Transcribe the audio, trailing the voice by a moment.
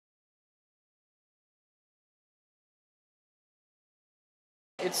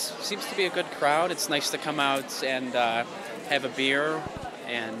It seems to be a good crowd. It's nice to come out and have a beer,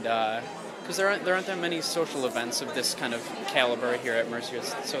 and because there aren't that many social events of this kind of caliber here at Mercier,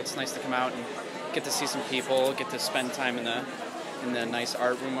 so it's nice to come out and get to see some people, get to spend time in the nice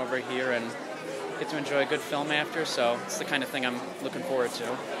art room over here, and get to enjoy a good film after. So it's the kind of thing I'm looking forward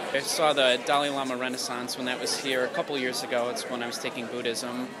to. I saw the Dalai Lama Renaissance when that was here a couple years ago. It's when I was taking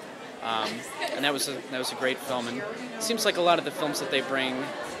Buddhism. And that was a great film, and it seems like a lot of the films that they bring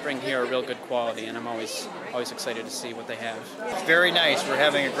here are real good quality, and I'm always excited to see what they have. It's very nice. We're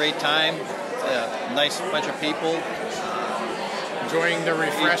having a great time. A nice bunch of people. Enjoying the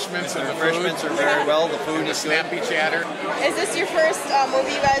refreshments and the refreshments food. are very well. The food and is the snappy chatter. Is this your first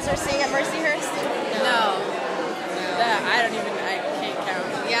movie you guys are seeing at Mercyhurst? No. I can't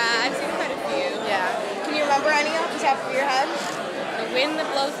count. Yeah, I've seen quite a few. Yeah. Can you remember any off the top of your head? The Wind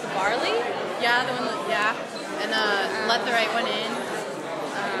That Blows the Barley? Yeah, the one that, yeah. And Let the Right One In.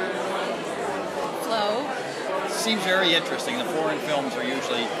 Flow. Seems very interesting. The foreign films are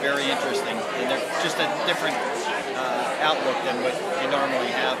usually very interesting, and they're just a different outlook than what you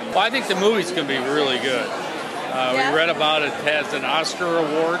normally have. Well, I think the movie's going to be really good. We read about it has an Oscar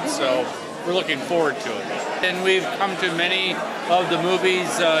award, so we're looking forward to it. And we've come to many of the movies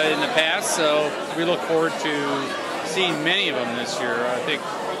in the past, so we look forward to seeing many of them this year. I think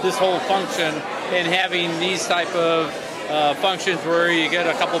this whole function and having these type of functions where you get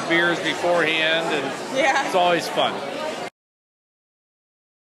a couple beers beforehand, and it's always fun.